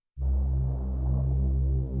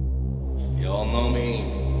all know me.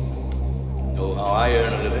 Know how I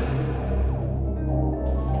earn a living.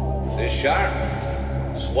 This shark,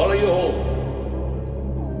 swallow you whole.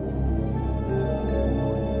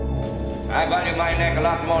 I value my neck a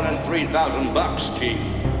lot more than $3,000, Chief.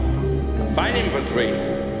 Find him for 3,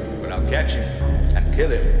 but I'll catch him and kill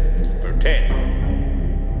him for 10.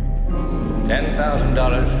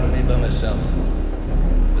 $10,000 for me by myself.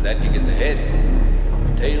 For that you get the head,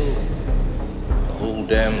 the tail, the whole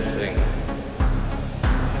damn thing.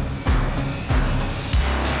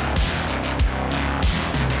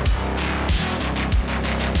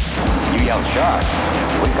 You yell shark,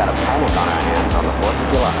 we've got a panic on our hands on the 4th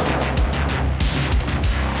of July.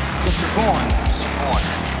 Mr. Vaughn,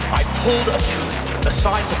 I pulled a tooth the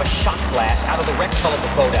size of a shot glass out of the wrecked hull of the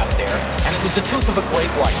boat out there, and it was the tooth of a great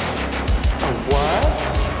white. A what?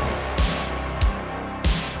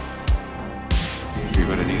 You're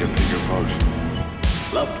gonna need a bigger boat.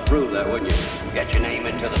 Love to prove that, wouldn't you? Get your name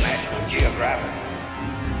into the National Geographic.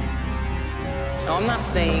 Now, I'm not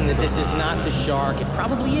saying that this is not the shark. It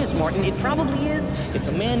probably is, Martin. It probably is. It's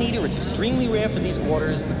a man-eater. It's extremely rare for these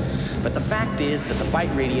waters. But the fact is that the bite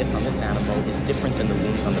radius on this animal is different than the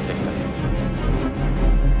wounds on the victim.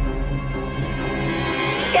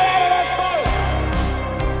 Get out of that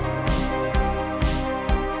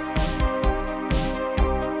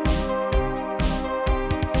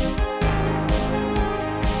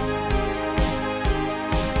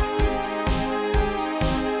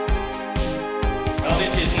Well,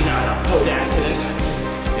 this is not a boat accident.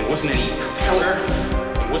 There wasn't any propeller.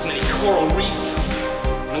 There wasn't any coral reef.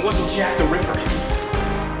 And it wasn't Jack the Ripper.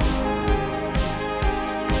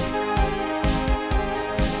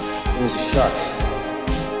 It was a shark.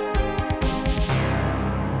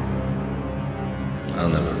 I'll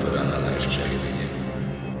never put on a life jacket again.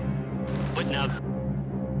 But now,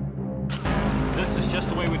 this is just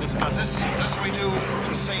the way we discuss it. This we do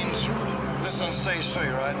in scenes. This is on stage 3,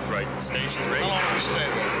 right? Right, stage 3. How long do we stay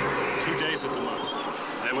there? 2 days at the most.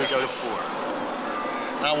 Then we go to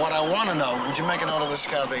 4. Now, what I want to know, would you make a note of this,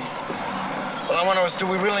 Kathy? What I want to know is, do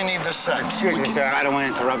we really need this set? Excuse me, sir, I don't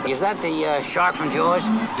want to interrupt. Is that the shark from Jaws?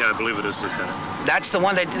 Yeah, I believe it is, Lieutenant. That's the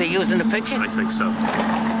one that they used in the picture? I think so.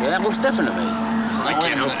 Yeah, that looks different to me. Now,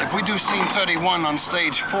 wait a minute. If we do scene 31 on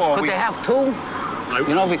stage 4, Could they have 2?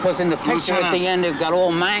 You know, because in the picture at the end, they've got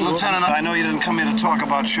all mangled. Lieutenant, I know you didn't come here to talk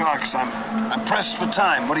about sharks. I'm pressed for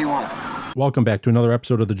time. What do you want? Welcome back to another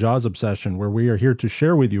episode of the Jaws Obsession, where we are here to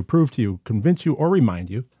share with you, prove to you, convince you, or remind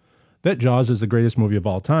you that Jaws is the greatest movie of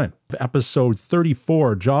all time. Episode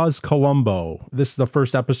 34, Jaws Columbo. This is the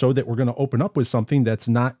first episode that we're going to open up with something that's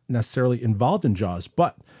not necessarily involved in Jaws,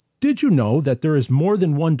 but did you know that there is more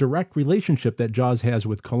than one direct relationship that Jaws has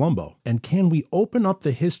with Columbo? And can we open up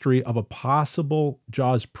the history of a possible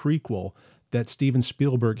Jaws prequel that Steven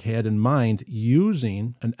Spielberg had in mind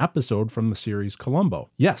using an episode from the series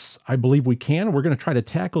Columbo? Yes, I believe we can. We're going to try to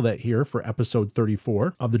tackle that here for episode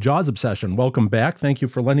 34 of the Jaws Obsession. Welcome back. Thank you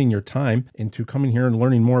for lending your time into coming here and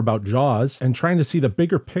learning more about Jaws and trying to see the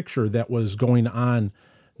bigger picture that was going on,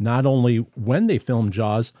 not only when they filmed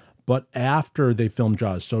Jaws, but after they filmed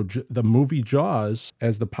Jaws. So the movie Jaws,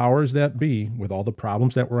 as the powers that be, with all the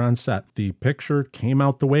problems that were on set, the picture came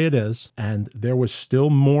out the way it is, and there was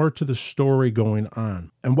still more to the story going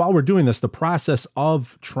on. And while we're doing this, the process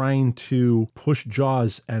of trying to push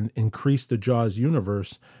Jaws and increase the Jaws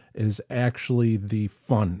universe is actually the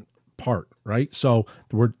fun part, right? So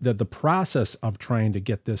the process of trying to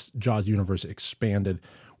get this Jaws universe expanded,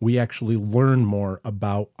 we actually learn more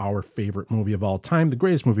about our favorite movie of all time, the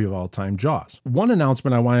greatest movie of all time, Jaws. One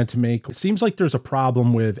announcement I wanted to make, it seems like there's a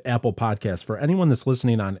problem with Apple Podcasts. For anyone that's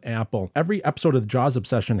listening on Apple, every episode of the Jaws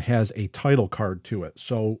Obsession has a title card to it.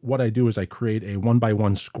 So what I do is I create a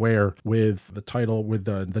 1x1 square with the title, with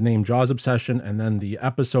the name Jaws Obsession, and then the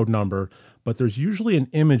episode number. But there's usually an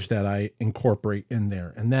image that I incorporate in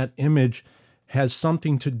there, and that image has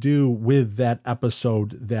something to do with that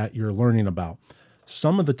episode that you're learning about.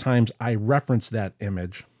 Some of the times I reference that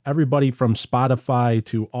image. Everybody from Spotify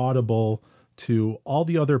to Audible to all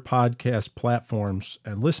the other podcast platforms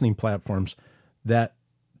and listening platforms, that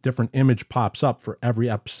different image pops up for every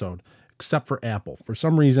episode, except for Apple. For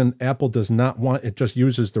some reason, Apple does not want, it just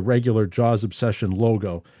uses the regular Jaws Obsession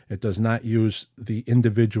logo. It does not use the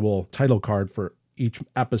individual title card for each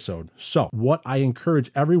episode. So what I encourage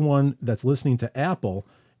everyone that's listening to Apple,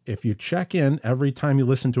 if you check in every time you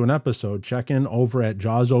listen to an episode, check in over at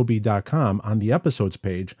jawsob.com on the episodes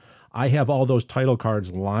page. I have all those title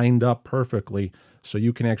cards lined up perfectly So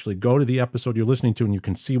you can actually go to the episode you're listening to and you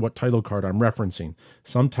can see what title card I'm referencing.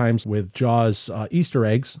 Sometimes with Jaws Easter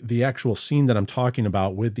eggs, the actual scene that I'm talking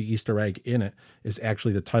about with the Easter egg in it is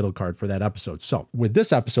actually the title card for that episode. So with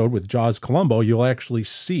this episode, with Jaws Columbo, you'll actually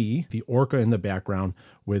see the orca in the background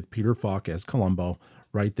with Peter Falk as Columbo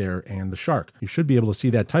right there and the shark. You should be able to see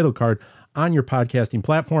that title card on your podcasting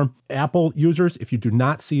platform. Apple users, if you do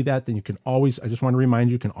not see that, then you can always, I just want to remind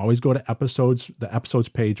you, you can always go to the episodes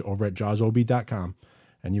page over at jawsob.com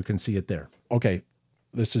and you can see it there. Okay,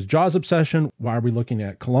 this is Jaws Obsession. Why are we looking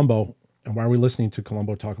at Columbo and why are we listening to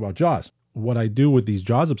Columbo talk about Jaws? What I do with these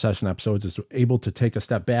Jaws Obsession episodes is able to take a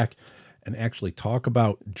step back and actually talk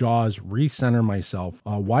about Jaws, recenter myself.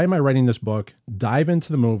 Why am I writing this book? Dive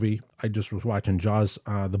into the movie. I just was watching Jaws,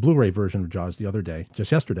 the Blu-ray version of Jaws the other day,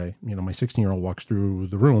 just yesterday. You know, my 16-year-old walks through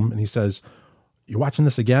the room and he says, "You're watching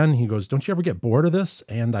this again?" He goes, "Don't you ever get bored of this?"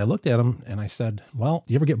 And I looked at him and I said, "Well,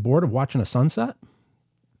 do you ever get bored of watching a sunset?"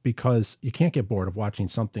 Because you can't get bored of watching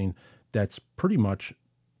something that's pretty much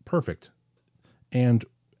perfect. And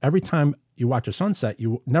every time you watch a sunset,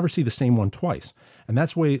 you never see the same one twice. And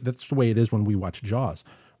that's the way it is when we watch Jaws.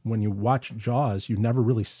 When you watch Jaws, you never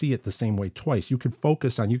really see it the same way twice. You could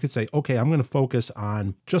say, okay, I'm going to focus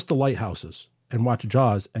on just the lighthouses and watch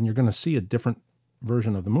Jaws, and you're going to see a different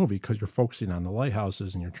version of the movie because you're focusing on the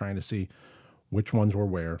lighthouses and you're trying to see which ones were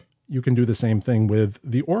where. You can do the same thing with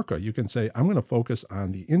the orca. You can say, I'm going to focus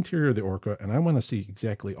on the interior of the orca, and I want to see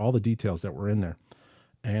exactly all the details that were in there.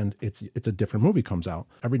 And it's a different movie comes out.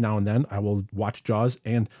 Every now and then I will watch Jaws,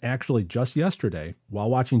 and actually just yesterday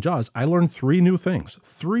while watching Jaws, I learned 3 new things.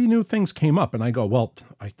 3 new things came up and I go, well,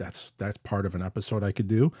 that's part of an episode I could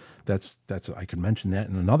do. I could mention that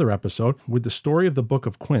in another episode. With the story of the Book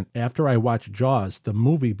of Quint, after I watch Jaws, the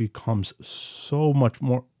movie becomes so much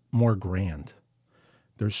more grand.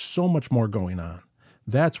 There's so much more going on.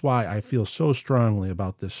 That's why I feel so strongly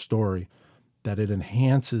about this story, that it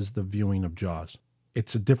enhances the viewing of Jaws.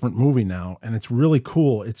 It's a different movie now, and it's really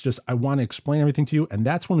cool. It's just, I want to explain everything to you, and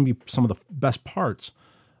that's going to be some of the best parts.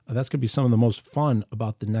 That's going to be some of the most fun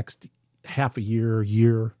about the next half a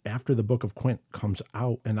year after the Book of Quint comes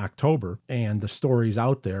out in October, and the story's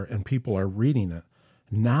out there, and people are reading it.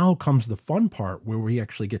 Now comes the fun part where we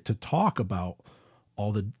actually get to talk about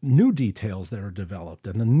all the new details that are developed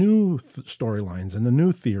and the new storylines and the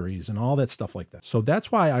new theories and all that stuff like that. So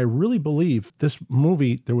that's why I really believe this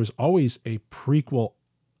movie, there was always a prequel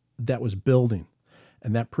that was building.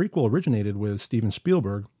 And that prequel originated with Steven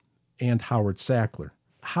Spielberg and Howard Sackler.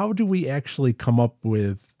 How do we actually come up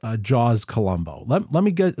with Jaws Columbo?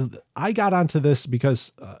 I got onto this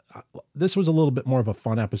because this was a little bit more of a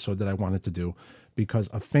fun episode that I wanted to do, because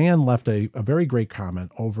a fan left a very great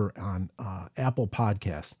comment over on Apple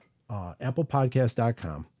Podcasts,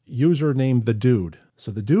 applepodcast.com, user named The Dude.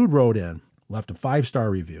 So the dude wrote in, left a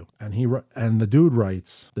 5-star review, and the dude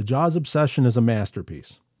writes, "The Jaws Obsession is a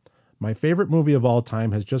masterpiece. My favorite movie of all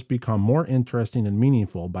time has just become more interesting and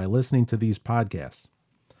meaningful by listening to these podcasts.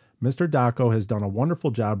 Mr. Daco has done a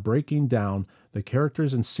wonderful job breaking down the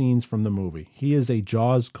characters and scenes from the movie. He is a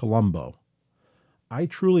Jaws Columbo. I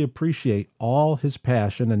truly appreciate all his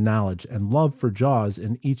passion and knowledge and love for Jaws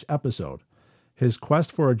in each episode. His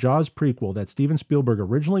quest for a Jaws prequel that Steven Spielberg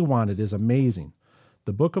originally wanted is amazing.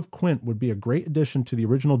 The Book of Quint would be a great addition to the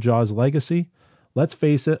original Jaws legacy. Let's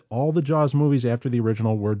face it, all the Jaws movies after the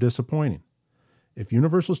original were disappointing. If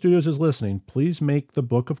Universal Studios is listening, please make The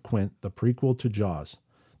Book of Quint the prequel to Jaws.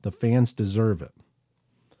 The fans deserve it."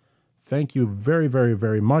 Thank you very, very,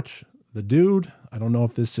 very much, The Dude. I don't know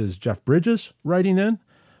if this is Jeff Bridges writing in,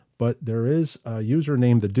 but there is a user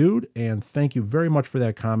named The Dude, and thank you very much for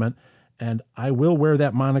that comment. And I will wear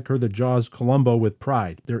that moniker, the Jaws Columbo, with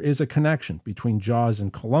pride. There is a connection between Jaws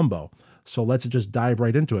and Columbo, so let's just dive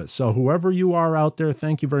right into it. So whoever you are out there,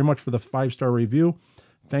 thank you very much for the 5-star review.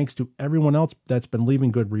 Thanks to everyone else that's been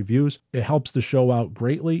leaving good reviews. It helps the show out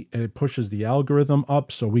greatly, and it pushes the algorithm up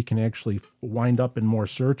so we can actually wind up in more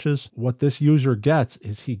searches. What this user gets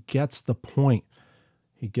is he gets the point.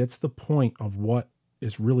 He gets the point of what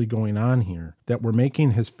is really going on here, that we're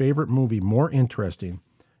making his favorite movie more interesting,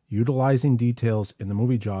 utilizing details in the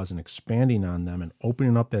movie Jaws and expanding on them and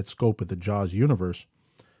opening up that scope of the Jaws universe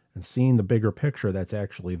and seeing the bigger picture that's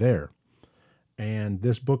actually there. And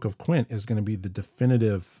this Book of Quint is going to be the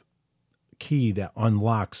definitive key that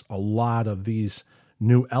unlocks a lot of these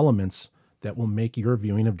new elements that will make your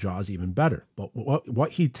viewing of Jaws even better. But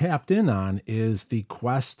what he tapped in on is the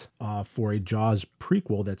quest for a Jaws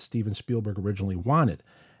prequel that Steven Spielberg originally wanted.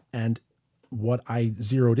 And what I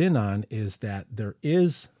zeroed in on is that there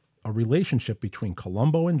is a relationship between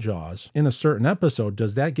Columbo and Jaws in a certain episode,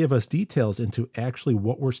 does that give us details into actually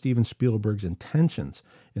what were Steven Spielberg's intentions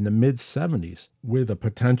in the mid-70s with a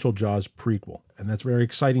potential Jaws prequel? And that's very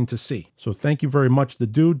exciting to see. So thank you very much, The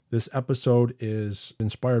Dude. This episode is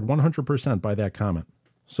inspired 100% by that comment.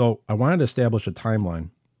 So I wanted to establish a timeline,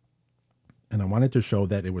 and I wanted to show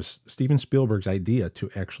that it was Steven Spielberg's idea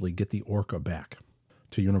to actually get the orca back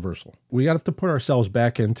to Universal. We got to put ourselves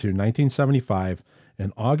back into 1975.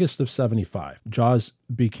 In August of 75, Jaws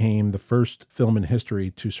became the first film in history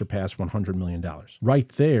to surpass $100 million. Right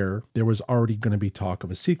there was already going to be talk of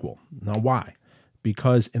a sequel. Now, why?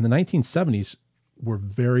 Because in the 1970s, we're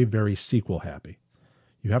very, very sequel happy.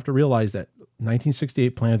 You have to realize that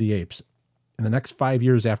 1968 Planet of the Apes, in the next 5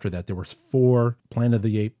 years after that, there were 4 Planet of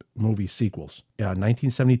the Apes movie sequels.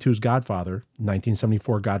 1972's Godfather,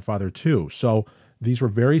 1974 Godfather 2. So these were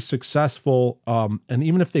very successful, and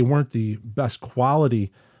even if they weren't the best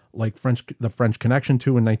quality, like the French Connection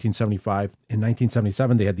 2 in 1975, in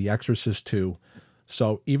 1977 they had The Exorcist 2.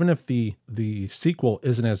 So even if the sequel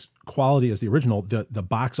isn't as quality as the original, the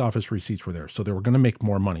box office receipts were there, so they were going to make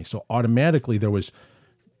more money. So automatically there was,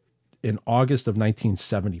 in August of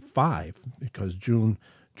 1975, because June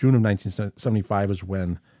of 1975 is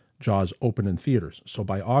when Jaws opened in theaters. So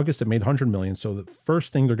by August, it made $100 million. So the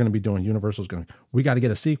first thing they're going to be doing, Universal's going, we got to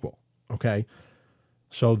get a sequel, okay?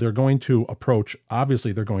 So they're going to approach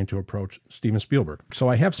Steven Spielberg. So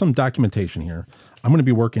I have some documentation here. I'm going to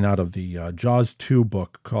be working out of the Jaws 2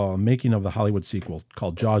 book called Making of the Hollywood Sequel,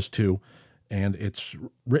 called Jaws 2, and it's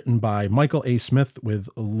written by Michael A. Smith with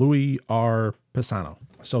Louis R. Pisano.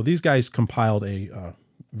 So these guys compiled a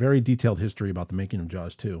very detailed history about the making of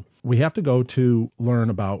Jaws 2. We have to go to learn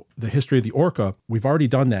about the history of the orca. We've already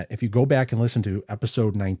done that. If you go back and listen to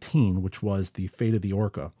episode 19, which was the fate of the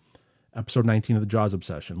orca, episode 19 of the Jaws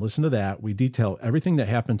Obsession, listen to that. We detail everything that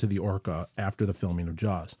happened to the orca after the filming of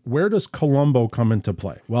Jaws. Where does Columbo come into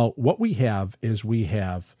play? Well, what we have is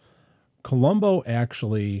Columbo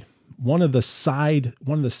actually, one of the side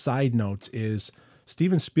notes is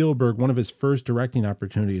Steven Spielberg, one of his first directing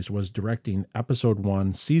opportunities was directing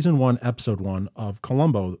season 1, episode 1 of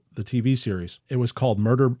Columbo, the TV series. It was called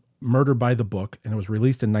Murder by the Book, and it was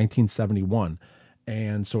released in 1971.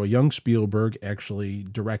 And so a young Spielberg actually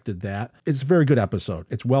directed that. It's a very good episode.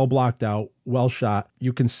 It's well blocked out, well shot.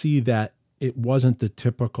 You can see that it wasn't the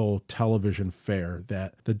typical television fare,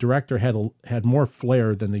 that the director had more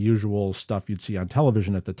flair than the usual stuff you'd see on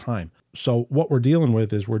television at the time. So what we're dealing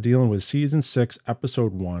with season 6,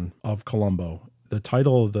 episode 1 of Columbo. The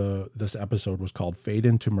title of this episode was called Fade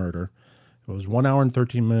into Murder. It was 1 hour and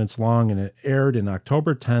 13 minutes long, and it aired in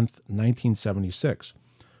October 10th, 1976.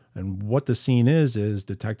 And what the scene is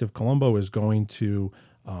Detective Columbo is going to,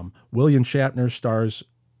 William Shatner stars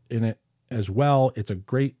in it as well. It's a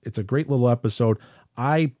great little episode.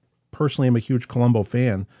 I personally am a huge Columbo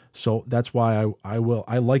fan, so that's why I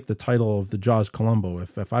like the title of the Jaws Columbo.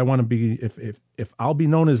 If I want to be, if I'll be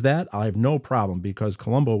known as that, I have no problem, because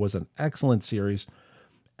Columbo was an excellent series,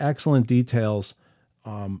 excellent details.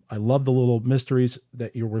 I love the little mysteries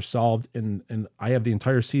that were solved, and I have the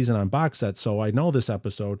entire season on box set, so I know this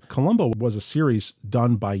episode. Columbo was a series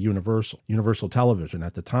done by Universal Television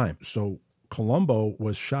at the time. So Columbo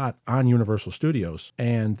was shot on Universal Studios,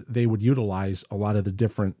 and they would utilize a lot of the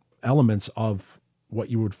different elements of what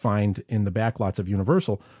you would find in the backlots of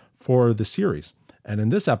Universal for the series. And in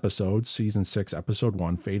this episode, season 6, episode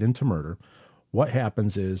 1, Fade into Murder, what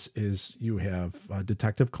happens is you have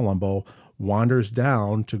Detective Columbo wanders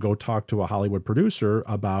down to go talk to a Hollywood producer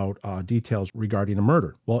about details regarding a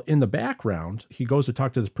murder. Well, in the background, he goes to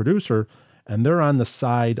talk to this producer, and they're on the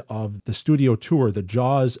side of the studio tour, the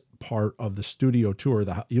Jaws part of the studio tour,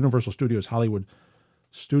 the Universal Studios Hollywood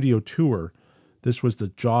studio tour. This was the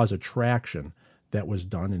Jaws attraction that was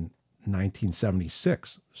done in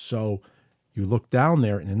 1976. So you look down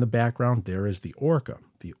there, and in the background, there is the orca.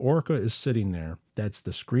 The orca is sitting there. That's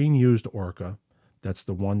the screen-used orca. That's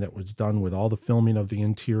the one that was done with all the filming of the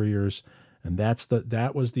interiors, and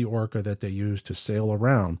that was the orca that they used to sail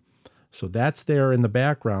around. So that's there in the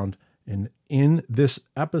background, and in this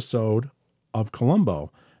episode of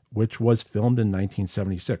Columbo, which was filmed in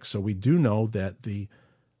 1976. So we do know that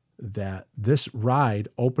this ride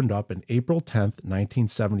opened up on April 10th,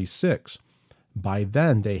 1976. By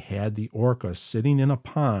then, they had the orca sitting in a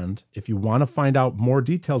pond. If you want to find out more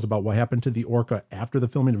details about what happened to the orca after the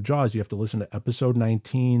filming of Jaws, you have to listen to episode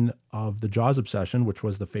 19 of the Jaws Obsession, which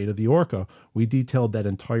was the fate of the orca. We detailed that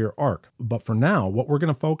entire arc. But for now, what we're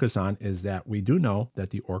going to focus on is that we do know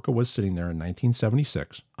that the orca was sitting there in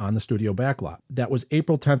 1976 on the studio backlot. That was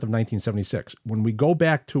April 10th of 1976. When we go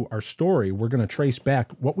back to our story, we're going to trace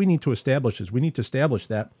back. What we need to establish is we need to establish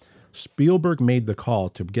that Spielberg made the call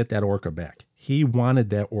to get that orca back. He wanted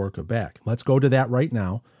that orca back. Let's go to that right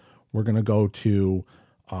now. We're going to go to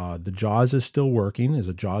The Jaws is Still Working, is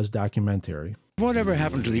a Jaws documentary. Whatever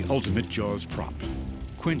happened to the ultimate Jaws prop?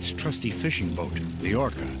 Quint's trusty fishing boat, the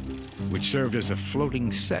Orca, which served as a floating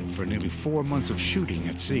set for nearly 4 months of shooting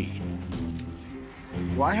at sea.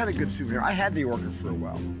 Well, I had a good souvenir. I had the Orca for a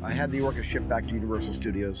while. I had the Orca shipped back to Universal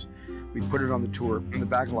Studios. We put it on the tour in the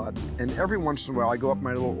back lot, and every once in a while I go up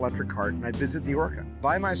my little electric cart and I'd visit the Orca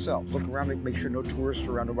by myself, look around, make sure no tourists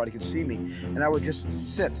around, nobody could see me, and I would just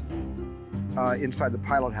sit inside the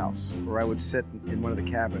pilot house, or I would sit in one of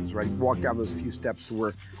the cabins, or I'd walk down those few steps to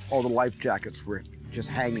where all the life jackets were just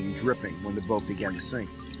hanging, dripping when the boat began to sink.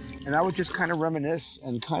 And I would just kind of reminisce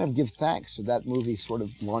and kind of give thanks to that movie sort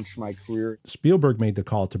of launched my career. Spielberg made the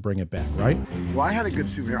call to bring it back, right? Well, I had a good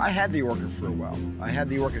souvenir. I had the Orca for a while. I had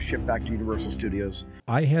the Orca shipped back to Universal Studios.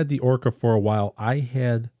 I had the Orca for a while. I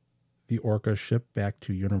had the Orca shipped back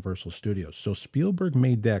to Universal Studios. So Spielberg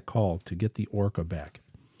made that call to get the Orca back.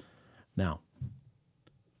 Now,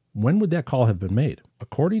 when would that call have been made?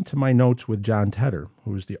 According to my notes with John Tedder,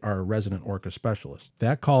 who is our resident Orca specialist,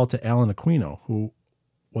 that call to Alan Aquino, who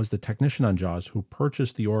was the technician on Jaws who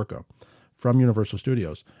purchased the Orca from Universal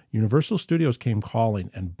Studios. Universal Studios came calling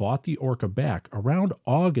and bought the Orca back around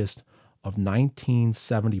August of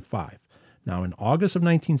 1975. Now, in August of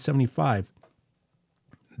 1975,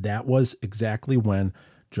 that was exactly when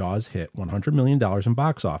Jaws hit $100 million in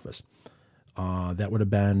box office. That would have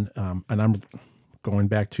been, and I'm going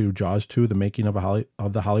back to Jaws 2, The Making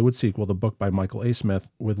of the Hollywood Sequel, the book by Michael A. Smith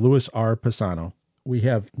with Louis R. Pisano. We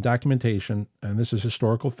have documentation, and this is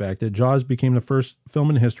historical fact, that Jaws became the first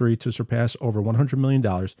film in history to surpass over $100 million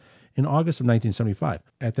in August of 1975.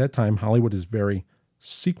 At that time, Hollywood is very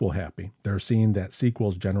sequel happy. They're seeing that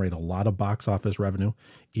sequels generate a lot of box office revenue,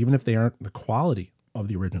 even if they aren't the quality of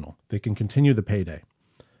the original. They can continue the payday.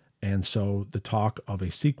 And so the talk of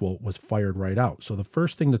a sequel was fired right out. So the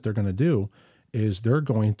first thing that they're going to do is they're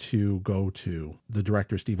going to go to the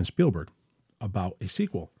director, Steven Spielberg, about a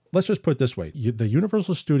sequel. Let's just put it this way. The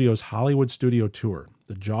Universal Studios Hollywood Studio Tour,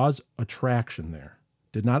 the Jaws attraction there,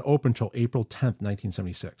 did not open until April 10th,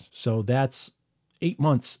 1976. So that's 8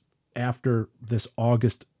 months after this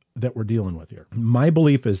August that we're dealing with here. My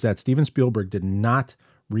belief is that Steven Spielberg did not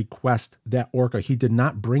request that Orca. He did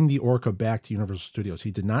not bring the Orca back to Universal Studios.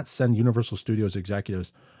 He did not send Universal Studios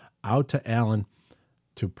executives out to Alan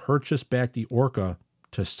to purchase back the Orca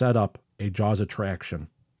to set up a Jaws attraction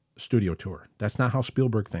studio tour. That's not how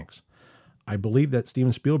Spielberg thinks. I believe that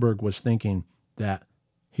Steven Spielberg was thinking that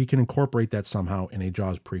he can incorporate that somehow in a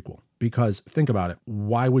Jaws prequel. Because think about it.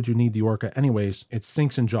 Why would you need the Orca anyways? It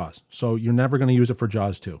sinks in Jaws. So you're never going to use it for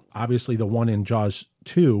Jaws 2. Obviously, the one in Jaws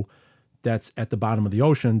 2 that's at the bottom of the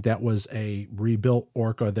ocean, that was a rebuilt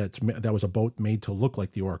Orca that was a boat made to look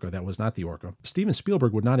like the Orca. That was not the Orca. Steven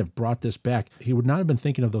Spielberg would not have brought this back. He would not have been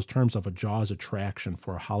thinking of those terms of a Jaws attraction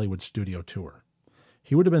for a Hollywood studio tour.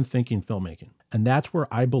 He would have been thinking filmmaking. And that's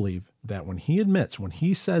where I believe that when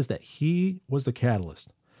he says that he was the catalyst,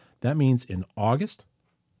 that means in August,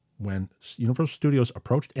 when Universal Studios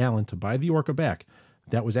approached Alan to buy the Orca back,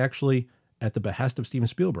 that was actually at the behest of Steven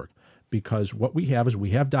Spielberg. Because what we have is we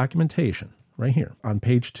have documentation right here on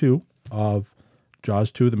page 2 of Jaws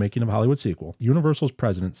 2, The Making of a Hollywood Sequel. Universal's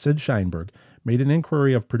president, Sid Sheinberg, made an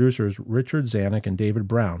inquiry of producers Richard Zanuck and David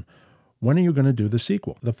Brown. When are you going to do the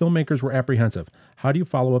sequel? The filmmakers were apprehensive. How do you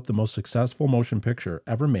follow up the most successful motion picture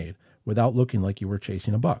ever made without looking like you were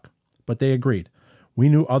chasing a buck? But they agreed. We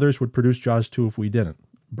knew others would produce Jaws 2 if we didn't,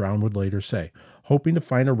 Brown would later say. Hoping to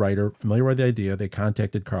find a writer familiar with the idea, they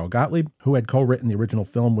contacted Carl Gottlieb, who had co-written the original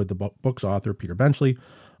film with the book's author, Peter Benchley.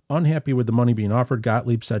 Unhappy with the money being offered,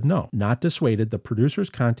 Gottlieb said no. Not dissuaded, the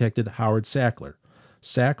producers contacted Howard Sackler.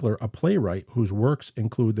 Sackler, a playwright whose works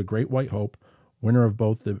include The Great White Hope, winner of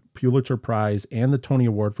both the Pulitzer Prize and the Tony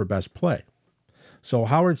Award for Best Play. So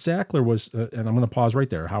Howard Sackler was, and I'm going to pause right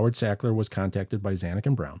there, Howard Sackler was contacted by Zanuck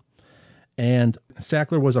and Brown. And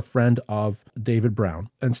Sackler was a friend of David Brown.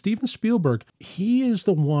 And Steven Spielberg, he is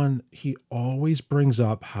the one, he always brings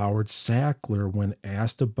up Howard Sackler when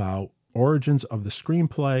asked about origins of the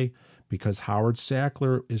screenplay, because Howard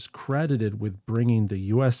Sackler is credited with bringing the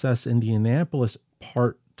USS Indianapolis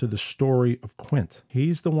part to the story of Quint.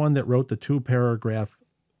 He's the one that wrote the 2-paragraph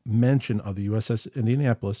mention of the USS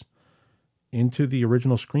Indianapolis into the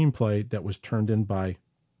original screenplay that was turned in by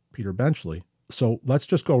Peter Benchley. So let's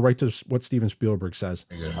just go right to what Steven Spielberg says.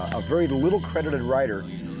 A very little credited writer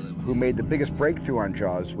who made the biggest breakthrough on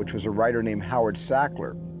Jaws, which was a writer named Howard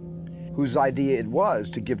Sackler, whose idea it was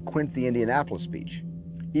to give Quint the Indianapolis speech,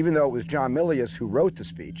 even though it was John Milius who wrote the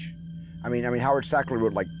speech. I mean, Howard Sackler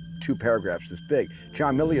wrote like 2 paragraphs this big.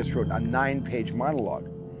 John Milius wrote a 9-page monologue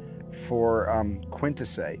for Quint to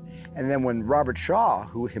say. And then when Robert Shaw,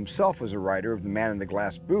 who himself was a writer of The Man in the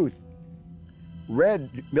Glass Booth,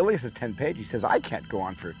 read Milius' 10-page, he says, I can't go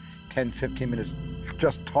on for 10, 15 minutes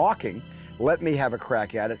just talking. Let me have a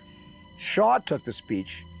crack at it. Shaw took the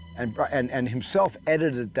speech and himself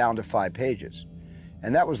edited it down to 5 pages.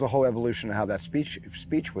 And that was the whole evolution of how that speech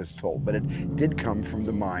was told. But it did come from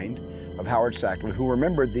the mind of Howard Sackler, who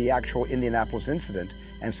remembered the actual Indianapolis incident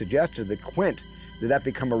and suggested that that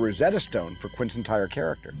become a Rosetta Stone for Quint's entire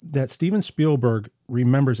character. That Steven Spielberg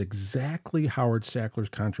remembers exactly Howard Sackler's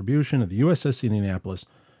contribution of the USS Indianapolis.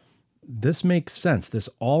 This makes sense. This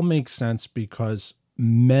all makes sense because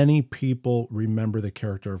many people remember the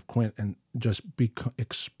character of Quint and just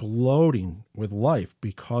exploding with life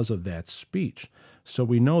because of that speech. So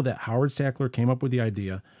we know that Howard Sackler came up with the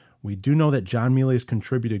idea. We do know that John Milius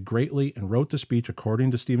contributed greatly and wrote the speech,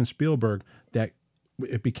 according to Steven Spielberg, that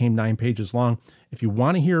it became 9 pages long. If you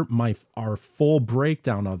want to hear our full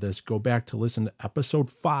breakdown of this, go back to listen to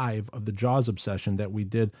episode 5 of the Jaws Obsession that we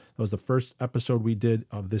did. That was the first episode we did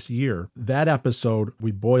of this year. That episode,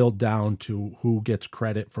 we boiled down to who gets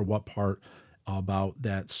credit for what part about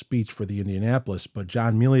that speech for the Indianapolis. But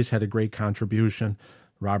John Milius had a great contribution.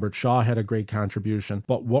 Robert Shaw had a great contribution.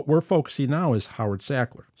 But what we're focusing now is Howard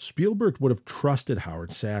Sackler. Spielberg would have trusted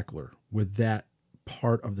Howard Sackler with that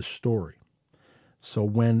part of the story. So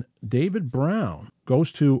when David Brown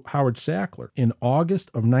goes to Howard Sackler in August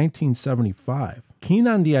of 1975, keen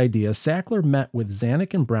on the idea, Sackler met with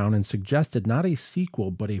Zanuck and Brown and suggested not a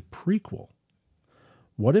sequel, but a prequel.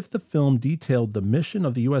 What if the film detailed the mission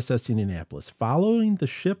of the USS Indianapolis, following the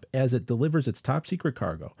ship as it delivers its top-secret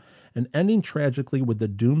cargo, and ending tragically with the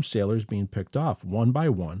doomed sailors being picked off, one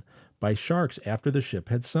by sharks after the ship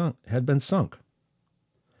had been sunk?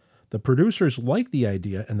 The producers liked the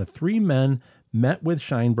idea, and the 3 men met with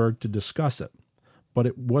Sheinberg to discuss it, but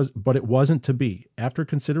it wasn't to be. After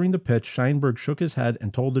considering the pitch, Sheinberg shook his head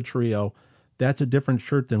and told the trio, "That's a different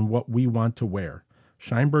shirt than what we want to wear."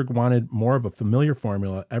 Sheinberg wanted more of a familiar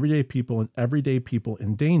formula, everyday people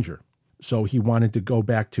in danger. So he wanted to go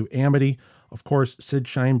back to Amity. Of course, Sid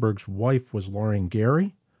Sheinberg's wife was Lauren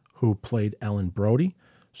Gary, who played Ellen Brody.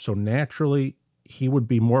 So naturally, he would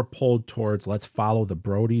be more pulled towards, let's follow the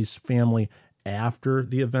Brody's family after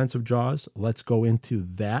the events of Jaws. Let's go into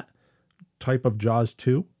that type of Jaws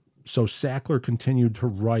 2. So Sackler continued to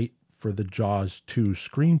write for the Jaws 2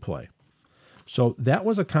 screenplay. So that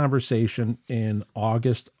was a conversation in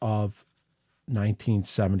August of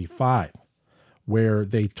 1975 where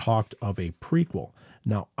they talked of a prequel.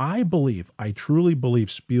 Now, I truly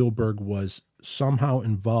believe Spielberg was somehow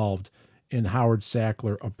involved in Howard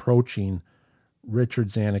Sackler approaching Richard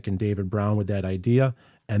Zanuck and David Brown with that idea,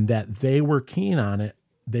 and that they were keen on it.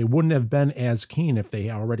 They wouldn't have been as keen if they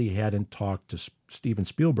already hadn't talked to Steven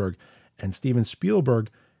Spielberg, and Steven Spielberg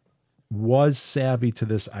was savvy to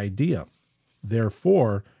this idea.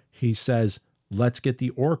 Therefore, he says, let's get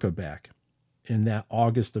the Orca back in that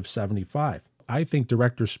August of 75. I think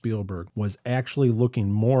director Spielberg was actually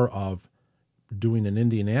looking more of doing an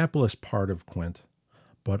Indianapolis part of Quint,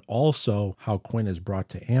 but also how Quint is brought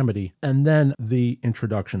to Amity, and then the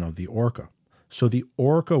introduction of the Orca. So the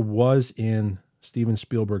Orca was in Steven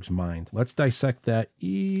Spielberg's mind. Let's dissect that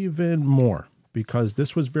even more, because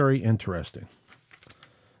this was very interesting.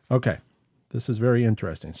 Okay, this is very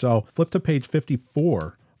interesting. So flip to page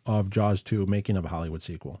 54 of Jaws 2, Making of a Hollywood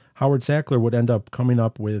Sequel. Howard Sackler would end up coming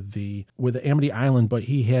up with the Amity Island, but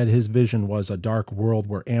his vision was a dark world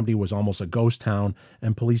where Amity was almost a ghost town,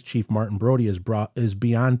 and Police Chief Martin Brody is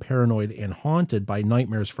beyond paranoid and haunted by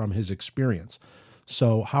nightmares from his experience.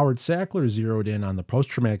 So Howard Sackler zeroed in on the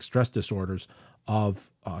post-traumatic stress disorders of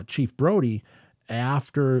Chief Brody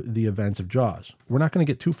after the events of Jaws. We're not going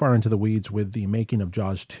to get too far into the weeds with the making of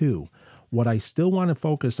Jaws 2. What I still want to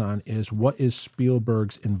focus on is what is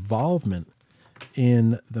Spielberg's involvement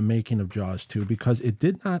in the making of Jaws 2, because it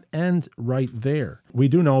did not end right there. We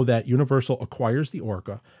do know that Universal acquires the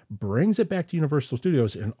Orca, brings it back to Universal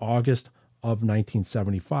Studios in August of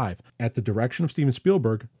 1975. At the direction of Steven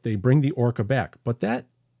Spielberg, they bring the Orca back. But that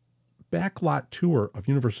backlot tour of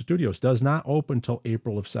Universal Studios does not open until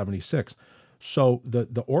April of 76. So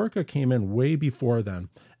the Orca came in way before then.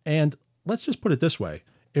 And let's just put it this way.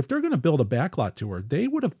 If they're going to build a backlot tour, they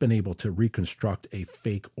would have been able to reconstruct a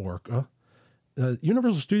fake Orca.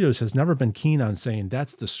 Universal Studios has never been keen on saying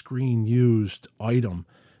that's the screen used item.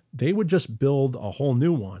 They would just build a whole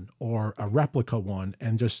new one or a replica one,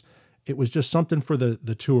 and it was just something for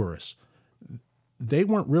the tourists. They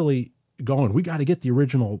weren't really going, we got to get the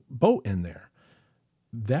original boat in there.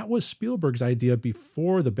 That was Spielberg's idea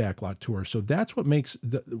before the backlot tour. So that's what makes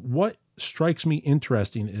what strikes me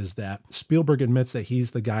interesting is that Spielberg admits that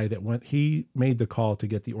he's the guy that he made the call to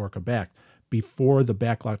get the Orca back before the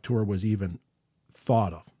backlot tour was even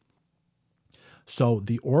thought of. So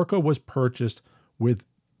the Orca was purchased with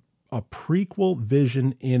a prequel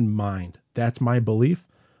vision in mind. That's my belief.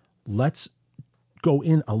 Let's go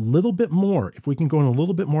in a little bit more, if we can go in a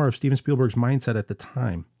little bit more of Steven Spielberg's mindset at the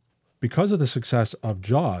time. Because of the success of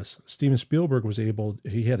Jaws, Steven Spielberg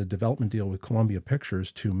he had a development deal with Columbia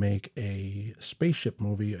Pictures to make a spaceship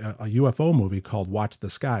movie, a UFO movie called Watch the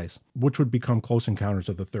Skies, which would become Close Encounters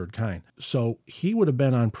of the Third Kind. So he would have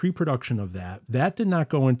been on pre-production of that. That did not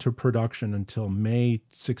go into production until May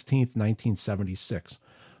 16th, 1976.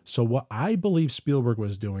 So what I believe Spielberg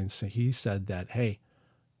was doing, so he said that, hey,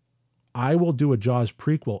 I will do a Jaws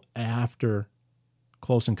prequel after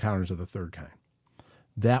Close Encounters of the Third Kind.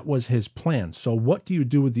 That was his plan. So what do you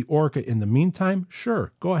do with the Orca in the meantime?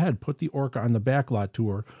 Sure, go ahead, put the Orca on the backlot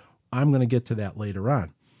tour. I'm going to get to that later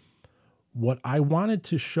on. What I wanted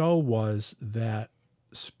to show was that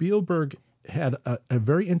Spielberg had a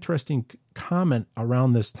very interesting comment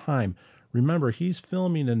around this time. Remember, he's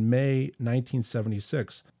filming in May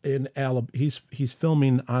 1976 in Alabama. He's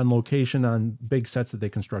filming on location on big sets that they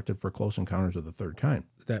constructed for Close Encounters of the Third Kind.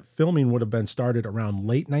 That filming would have been started around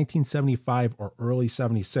late 1975 or early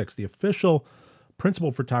 76. The official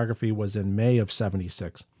principal photography was in May of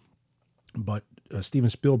 76. But Steven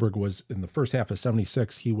Spielberg was, in the first half of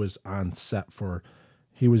 76, he was on set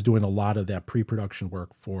he was doing a lot of that pre-production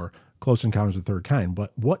work for Close Encounters of the Third Kind.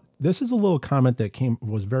 But this is a little comment that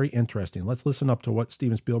was very interesting. Let's listen up to what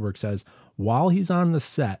Steven Spielberg says while he's on the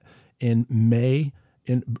set in May,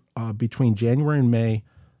 between January and May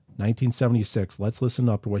 1976. Let's listen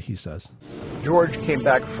up to what he says. George came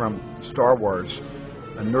back from Star Wars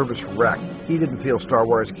a nervous wreck. He didn't feel Star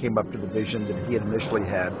Wars came up to the vision that he had initially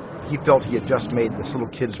had. He felt he had just made this little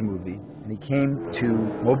kid's movie, and he came to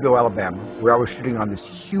Mobile, Alabama, where I was shooting on this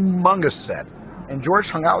humongous set. And George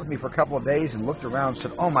hung out with me for a couple of days and looked around and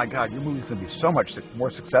said, oh my God, your movie's going to be so much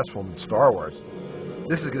more successful than Star Wars.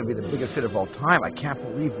 This is going to be the biggest hit of all time. I can't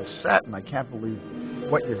believe the set, and I can't believe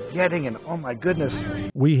what you're getting, and oh my goodness.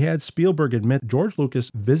 We had Spielberg admit George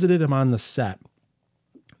Lucas visited him on the set.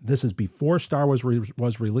 This is before Star Wars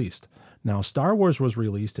was released. Now, Star Wars was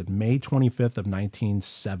released on May 25th of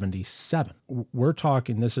 1977. We're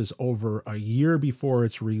talking, this is over a year before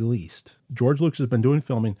it's released. George Lucas has been doing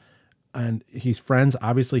filming, and he's friends,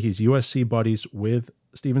 obviously he's USC buddies with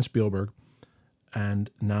Steven Spielberg, and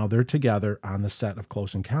now they're together on the set of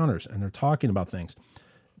Close Encounters, and they're talking about things.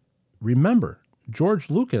 Remember, George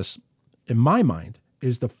Lucas, in my mind,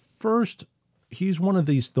 is the first. He's one of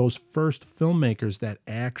those first filmmakers that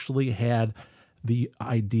actually had the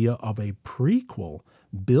idea of a prequel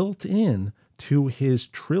built in to his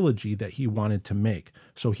trilogy that he wanted to make.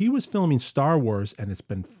 So he was filming Star Wars, and it's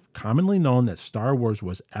been commonly known that Star Wars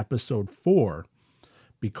was Episode 4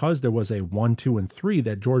 because there was a 1, 2, and 3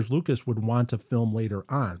 that George Lucas would want to film later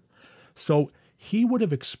on. So he would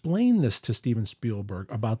have explained this to Steven Spielberg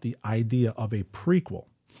about the idea of a prequel.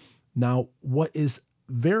 Now, what is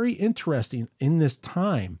very interesting in this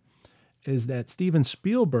time is that Steven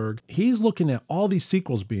Spielberg, he's looking at all these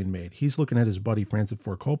sequels being made. He's looking at his buddy Francis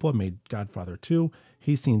Ford Coppola, made Godfather 2.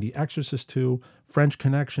 He's seen The Exorcist 2, French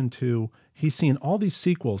Connection 2. He's seen all these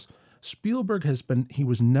sequels. Spielberg he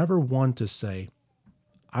was never one to say,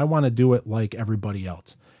 I want to do it like everybody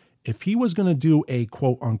else. If he was going to do a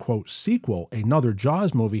quote-unquote sequel, another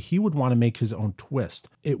Jaws movie, he would want to make his own twist.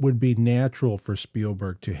 It would be natural for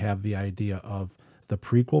Spielberg to have the idea of the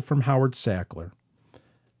prequel from Howard Sackler.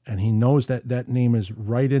 And he knows that that name is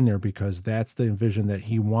right in there because that's the vision that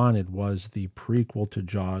he wanted, was the prequel to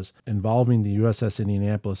Jaws involving the USS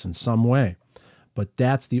Indianapolis in some way. But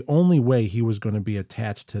that's the only way he was going to be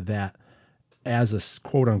attached to that as a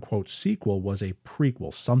quote-unquote sequel, was a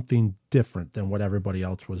prequel, something different than what everybody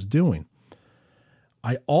else was doing.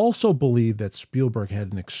 I also believe that Spielberg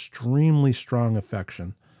had an extremely strong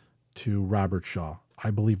affection to Robert Shaw. I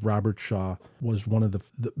believe Robert Shaw was one of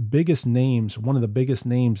the biggest names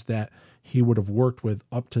that he would have worked with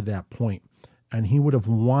up to that point. and he would have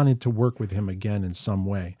wanted to work with him again in some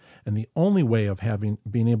way. And the only way of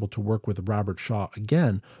being able to work with Robert Shaw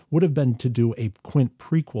again would have been to do a Quint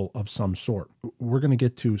prequel of some sort. We're going to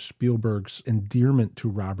get to Spielberg's endearment to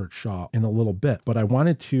Robert Shaw in a little bit, but I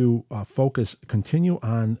wanted to continue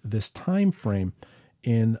on this time frame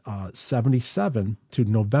in 77 to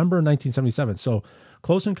November 1977. So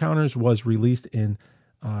Close Encounters was released in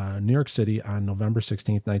New York City on November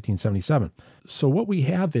 16th, 1977. So what we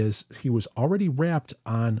have is he was already wrapped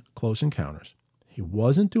on Close Encounters. He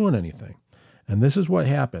wasn't doing anything. And this is what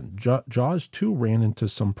happened. Jaws 2 ran into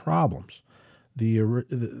some problems.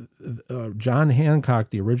 John Hancock,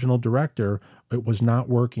 the original director, it was not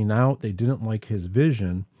working out. They didn't like his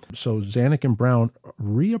vision. So Zanuck and Brown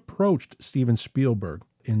reapproached Steven Spielberg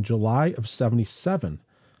in July of 77.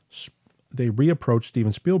 They reapproached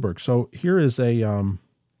Steven Spielberg. So here is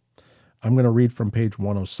I'm going to read from page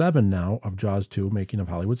 107 now of Jaws 2, Making of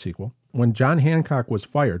Hollywood Sequel. When John Hancock was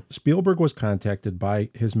fired, Spielberg was contacted by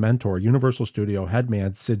his mentor, Universal Studio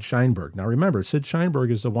headman Sid Sheinberg. Now remember, Sid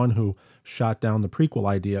Sheinberg is the one who shot down the prequel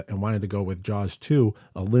idea and wanted to go with Jaws 2,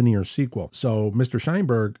 a linear sequel. So Mr.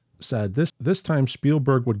 Sheinberg said this time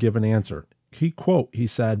Spielberg would give an answer. He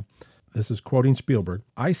said, this is quoting Spielberg,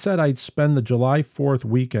 "I said I'd spend the July 4th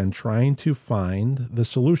weekend trying to find the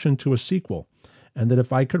solution to a sequel, and that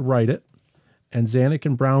if I could write it, and Zanuck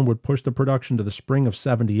and Brown would push the production to the spring of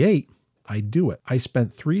 78, I'd do it. I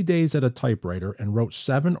spent 3 days at a typewriter and wrote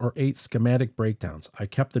 7 or 8 schematic breakdowns. I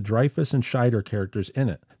kept the Dreyfus and Scheider characters in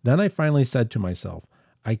it. Then I finally said to myself,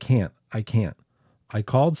 I can't. I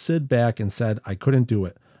called Sid back and said I couldn't do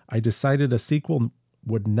it. I decided a sequel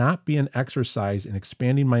would not be an exercise in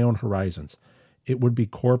expanding my own horizons. It would be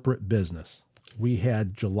corporate business." We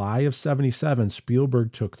had July of 77,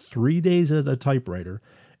 Spielberg took 3 days at a typewriter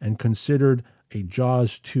and considered a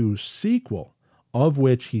Jaws 2 sequel, of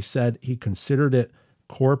which he said he considered it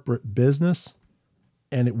corporate business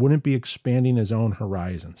and it wouldn't be expanding his own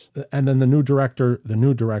horizons. And then the new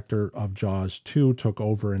director of Jaws 2 took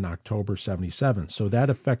over in October 77. So that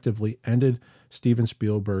effectively ended Steven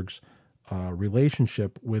Spielberg's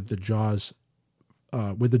relationship with the Jaws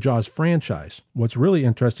franchise. What's really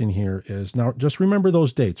interesting here is, now just remember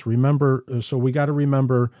those dates. So we got to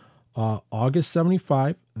remember August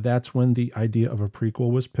 75, that's when the idea of a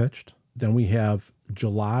prequel was pitched. Then we have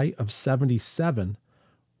July of 77,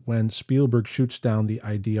 when Spielberg shoots down the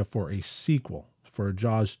idea for a sequel, for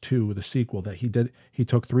Jaws 2, the sequel that he did. He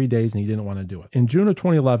took 3 days and he didn't want to do it. In June of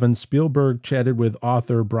 2011, Spielberg chatted with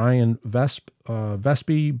author Brian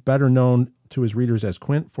Vespi, better known to his readers as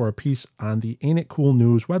Quint, for a piece on the Ain't It Cool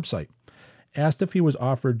News website. Asked if he was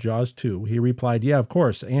offered Jaws 2, he replied, "Yeah, of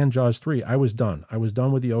course, and Jaws 3. I was done. I was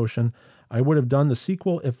done with the ocean. I would have done the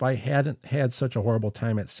sequel if I hadn't had such a horrible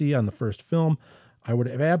time at sea on the first film. I would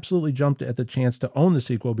have absolutely jumped at the chance to own the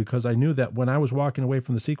sequel because I knew that when I was walking away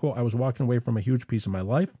from the sequel, I was walking away from a huge piece of my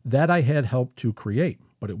life that I had helped to create.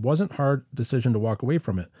 But it wasn't a hard decision to walk away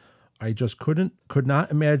from it. I just could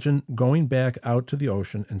not imagine going back out to the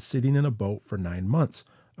ocean and sitting in a boat for 9 months.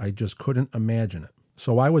 I just couldn't imagine it.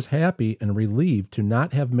 So I was happy and relieved to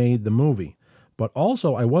not have made the movie. But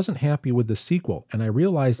also I wasn't happy with the sequel, and I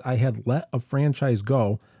realized I had let a franchise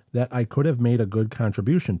go that I could have made a good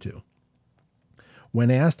contribution to." When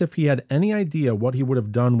asked if he had any idea what he would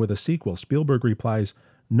have done with a sequel, Spielberg replies,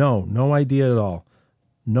 No idea at all.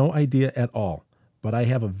 No idea at all. But I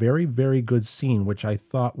have a very, very good scene which I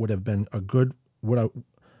thought would have been good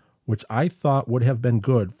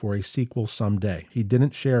for a sequel someday. He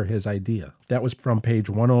didn't share his idea. That was from page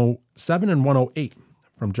 107 and 108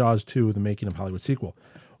 from Jaws 2, The Making of Hollywood Sequel.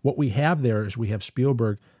 What we have there is we have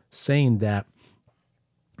Spielberg saying that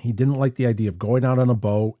he didn't like the idea of going out on a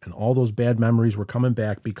boat, and all those bad memories were coming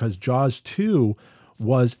back because Jaws 2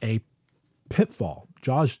 was a pitfall.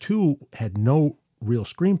 Jaws 2 had no real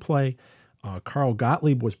screenplay. Carl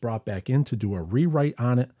Gottlieb was brought back in to do a rewrite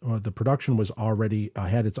on it. The production was already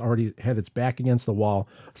had its back against the wall.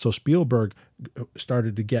 So Spielberg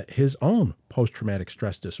started to get his own post-traumatic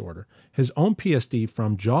stress disorder. His own PSD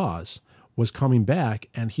from Jaws was coming back,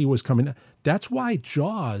 and he was coming. That's why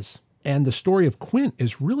Jaws and the story of Quint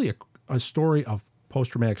is really a story of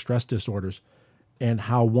post-traumatic stress disorders and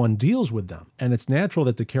how one deals with them. And it's natural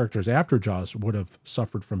that the characters after Jaws would have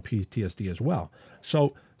suffered from PTSD as well.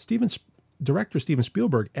 So director Steven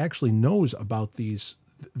Spielberg actually knows about these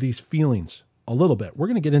feelings a little bit. We're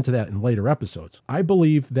going to get into that in later episodes. I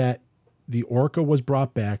believe that the Orca was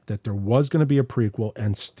brought back, that there was going to be a prequel,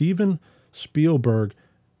 and Steven Spielberg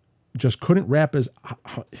just couldn't wrap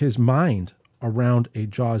his mind around a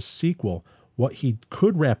Jaws sequel. What he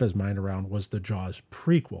could wrap his mind around was the Jaws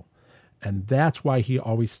prequel. And that's why he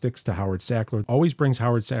always sticks to Howard Sackler, always brings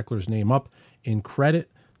Howard Sackler's name up in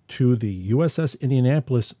credit to the USS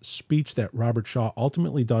Indianapolis speech that Robert Shaw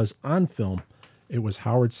ultimately does on film. It was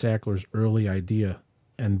Howard Sackler's early idea.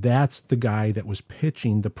 And that's the guy that was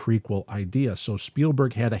pitching the prequel idea. So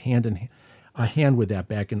Spielberg had a hand with that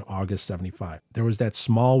back in August 75. There was that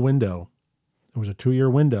small window. It was a 2-year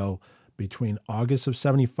window between August of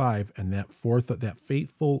 75 and that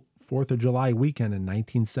fateful 4th of July weekend in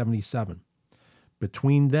 1977.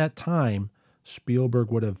 Between that time,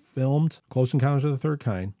 Spielberg would have filmed Close Encounters of the Third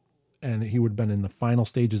Kind, and he would have been in the final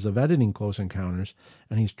stages of editing Close Encounters,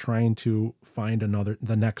 and he's trying to find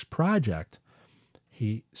the next project.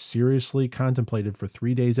 He seriously contemplated for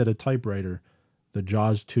 3 days at a typewriter the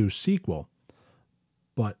Jaws 2 sequel,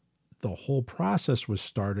 but the whole process was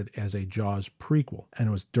started as a Jaws prequel. And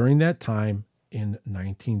it was during that time in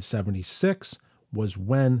 1976 was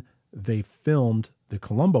when they filmed the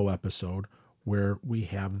Columbo episode, where we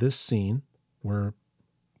have this scene where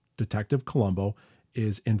Detective Columbo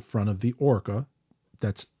is in front of the orca.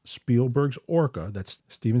 That's Spielberg's orca. That's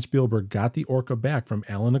Steven Spielberg got the orca back from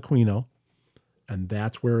Alan Aquino. And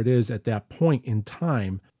that's where it is at that point in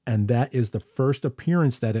time. And that is the first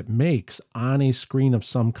appearance that it makes on a screen of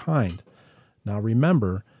some kind. Now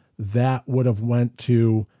remember, that would have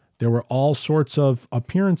there were all sorts of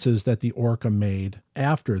appearances that the orca made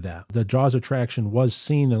after that. The Jaws attraction was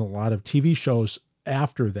seen in a lot of TV shows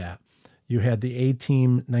after that. You had the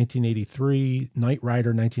A-Team 1983, Knight Rider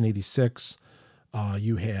 1986.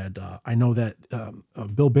 You had, I know that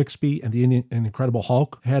Bill Bixby and the Incredible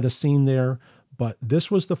Hulk had a scene there. But this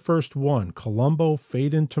was the first one. Columbo,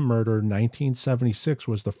 Fade into Murder, 1976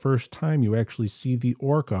 was the first time you actually see the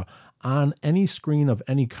orca on any screen of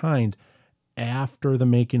any kind after the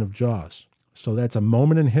making of Jaws. So that's a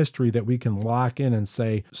moment in history that we can lock in and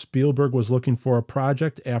say Spielberg was looking for a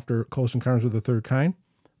project after Close Encounters of the Third Kind.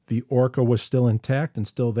 The orca was still intact and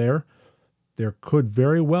still there. There could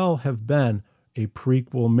very well have been a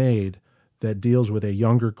prequel made that deals with a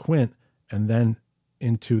younger Quint and then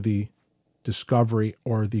into the discovery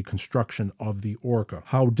or the construction of the orca.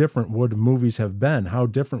 How different would movies have been? How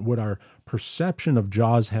different would our perception of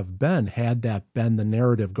Jaws have been had that been the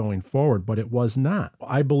narrative going forward? But it was not.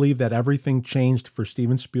 I believe that everything changed for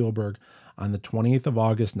Steven Spielberg on the 28th of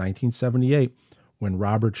August, 1978, when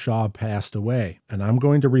Robert Shaw passed away. And I'm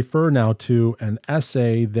going to refer now to an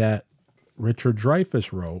essay that Richard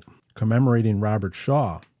Dreyfuss wrote commemorating Robert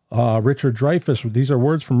Shaw. Richard Dreyfuss, these are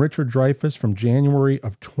words from Richard Dreyfuss from January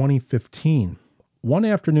of 2015. One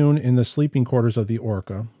afternoon in the sleeping quarters of the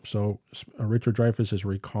orca, so Richard Dreyfuss is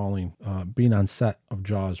recalling being on set of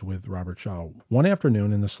Jaws with Robert Shaw. One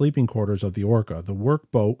afternoon in the sleeping quarters of the orca, the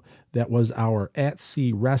workboat that was our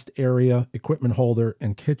at-sea rest area, equipment holder,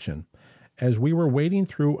 and kitchen. As we were waiting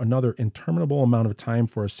through another interminable amount of time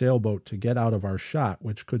for a sailboat to get out of our shot,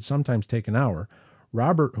 which could sometimes take an hour,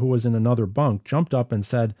 Robert, who was in another bunk, jumped up and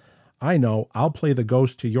said, "I know, I'll play the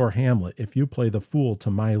ghost to your Hamlet if you play the fool to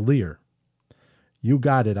my Lear." "You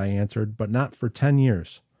got it," I answered, "but not for 10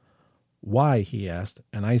 years. "Why?" he asked,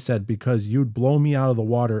 and I said, "Because you'd blow me out of the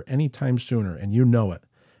water any time sooner, and you know it."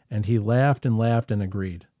 And he laughed and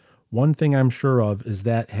agreed. One thing I'm sure of is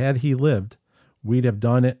that had he lived, we'd have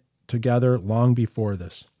done it together long before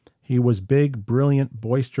this. He was big, brilliant,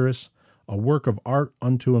 boisterous, a work of art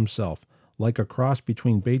unto himself, like a cross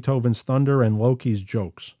between Beethoven's thunder and Loki's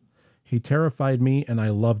jokes. He terrified me, and I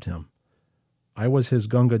loved him. I was his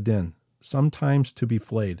Gunga Din, sometimes to be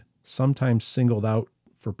flayed, sometimes singled out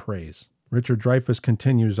for praise. Richard Dreyfuss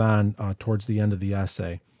continues on towards the end of the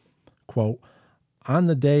essay. Quote, "On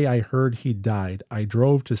the day I heard he died, I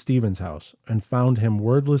drove to Stephen's house and found him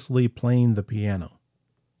wordlessly playing the piano.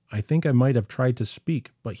 I think I might have tried to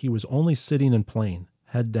speak, but he was only sitting and playing,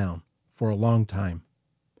 head down, for a long time.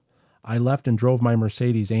 I left and drove my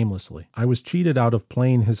Mercedes aimlessly. I was cheated out of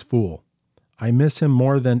playing his fool. I miss him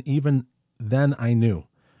more than even then I knew,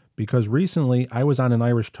 because recently I was on an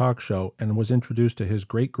Irish talk show and was introduced to his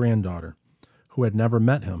great-granddaughter, who had never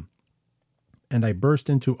met him, and I burst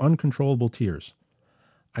into uncontrollable tears.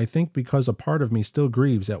 I think because a part of me still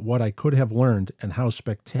grieves at what I could have learned and how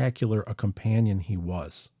spectacular a companion he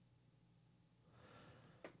was."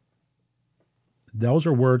 Those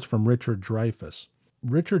are words from Richard Dreyfuss.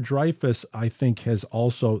 Richard Dreyfuss, I think, has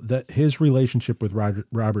also, that his relationship with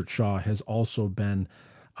Robert Shaw has also been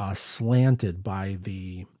slanted by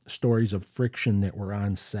the stories of friction that were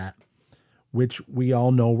on set, which we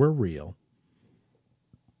all know were real.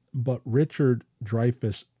 But Richard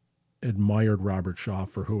Dreyfuss admired Robert Shaw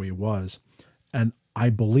for who he was, and I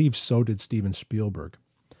believe so did Steven Spielberg.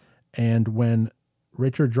 And when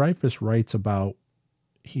Richard Dreyfuss writes about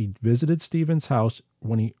he visited Stephen's house.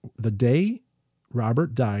 The day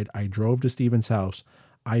Robert died, I drove to Stephen's house.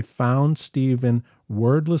 I found Stephen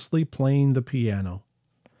wordlessly playing the piano.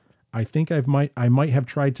 I think I might have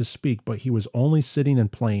tried to speak, but he was only sitting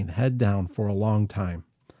and playing, head down, for a long time.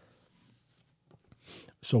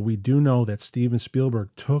 So we do know that Steven Spielberg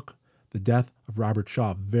took the death of Robert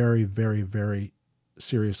Shaw very, very, very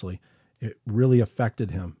seriously. It really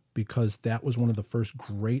affected him because that was one of the first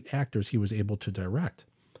great actors he was able to direct.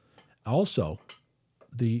 Also,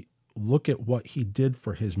 look at what he did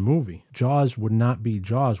for his movie. Jaws would not be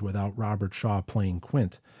Jaws without Robert Shaw playing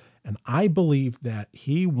Quint. And I believe that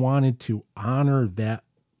he wanted to honor that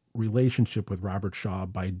relationship with Robert Shaw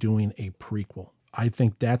by doing a prequel. I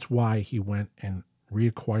think that's why he went and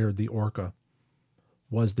reacquired the Orca.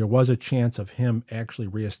 There was a chance of him actually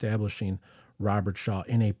reestablishing Robert Shaw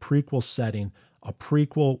in a prequel setting. A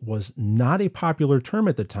prequel was not a popular term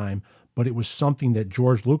at the time, but it was something that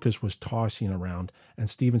George Lucas was tossing around, and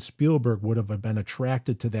Steven Spielberg would have been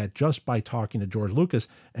attracted to that just by talking to George Lucas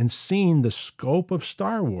and seeing the scope of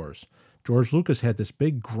Star Wars. George Lucas had this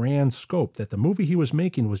big, grand scope that the movie he was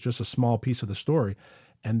making was just a small piece of the story,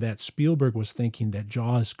 and that Spielberg was thinking that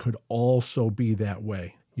Jaws could also be that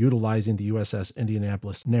way, utilizing the USS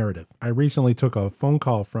Indianapolis narrative. I recently took a phone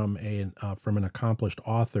call from an accomplished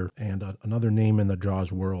author and another name in the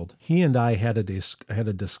Jaws world. He and I had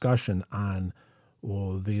a discussion on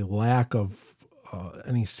the lack of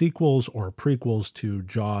any sequels or prequels to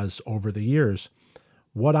Jaws over the years.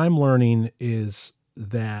 What I'm learning is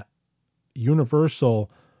that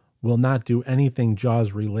Universal will not do anything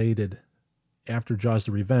Jaws related after Jaws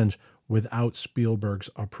the Revenge without Spielberg's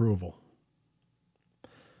approval.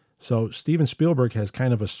 So Steven Spielberg has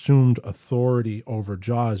kind of assumed authority over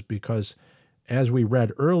Jaws because, as we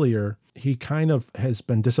read earlier, he kind of has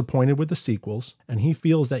been disappointed with the sequels, and he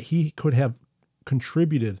feels that he could have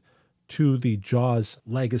contributed to the Jaws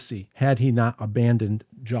legacy had he not abandoned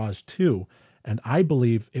Jaws 2. And I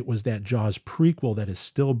believe it was that Jaws prequel that is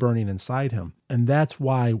still burning inside him. And that's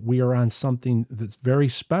why we are on something that's very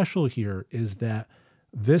special here, is that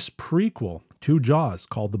this prequel to Jaws,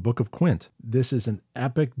 called The Book of Quint, this is an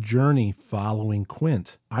epic journey following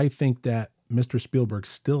Quint. I think that Mr. Spielberg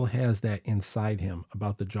still has that inside him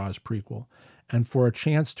about the Jaws prequel. And for a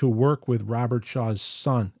chance to work with Robert Shaw's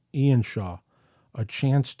son, Ian Shaw, a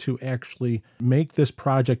chance to actually make this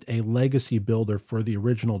project a legacy builder for the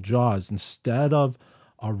original Jaws. Instead of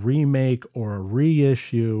a remake or a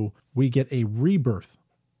reissue, we get a rebirth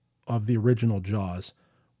of the original Jaws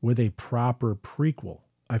with a proper prequel.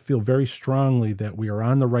 I feel very strongly that we are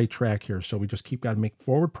on the right track here, so we just got to make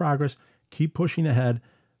forward progress, keep pushing ahead.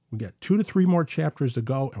 We got 2 to 3 more chapters to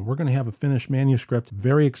go, and we're going to have a finished manuscript.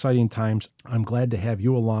 Very exciting times. I'm glad to have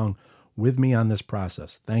you along with me on this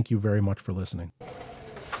process. Thank you very much for listening.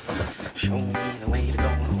 Show me the way to go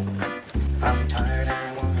home. I'm tired,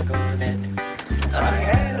 I want to go to bed. I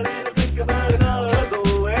had a little think about an hour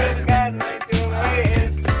ago, and it's gotten right to my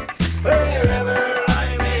head. Wherever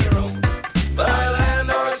I may roam, by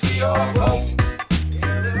land or sea or home.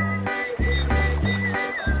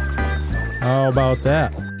 How about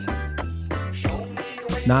that?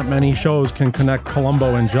 Not many shows can connect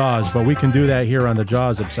Columbo and Jaws, but we can do that here on the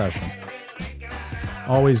Jaws Obsession.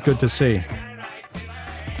 Always good to see.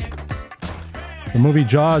 The movie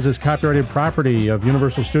Jaws is copyrighted property of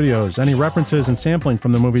Universal Studios. Any references and sampling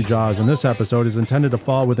from the movie Jaws in this episode is intended to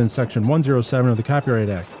fall within Section 107 of the Copyright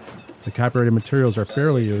Act. The copyrighted materials are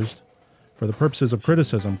fairly used for the purposes of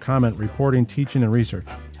criticism, comment, reporting, teaching, and research.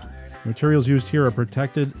 The materials used here are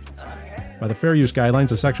protected by the fair use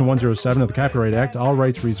guidelines of Section 107 of the Copyright Act, all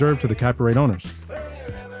rights reserved to the copyright owners.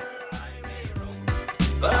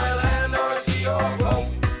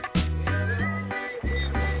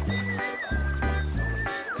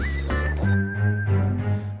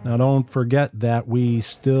 Now, don't forget that we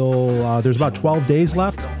still, there's about 12 days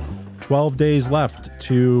left. 12 days left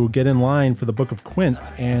to get in line for the Book of Quint,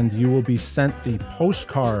 and you will be sent the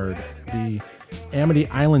postcard, the Amity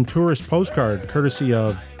Island Tourist postcard, courtesy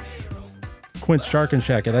of Quint's Shark and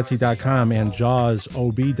Shack at Etsy.com and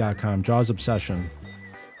JawsOB.com, Jaws Obsession.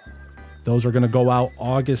 Those are going to go out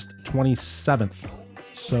August 27th.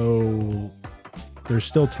 So there's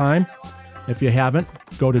still time. If you haven't,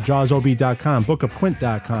 go to JawsOB.com,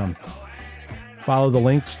 BookofQuint.com. Follow the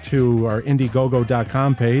links to our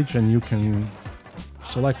Indiegogo.com page, and you can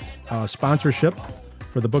select sponsorship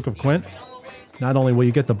for the Book of Quint. Not only will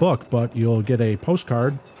you get the book, but you'll get a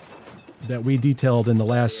postcard that we detailed in the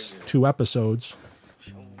last 2 episodes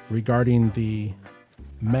regarding the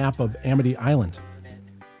map of Amity Island.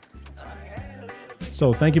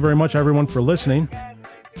 So thank you very much, everyone, for listening.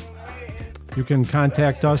 You can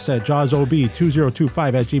contact us at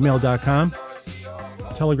jawsob2025@gmail.com.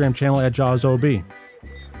 Telegram channel at jawsob.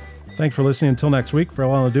 Thanks for listening. Until next week,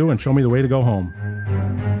 farewell and adieu, and show me the way to go home.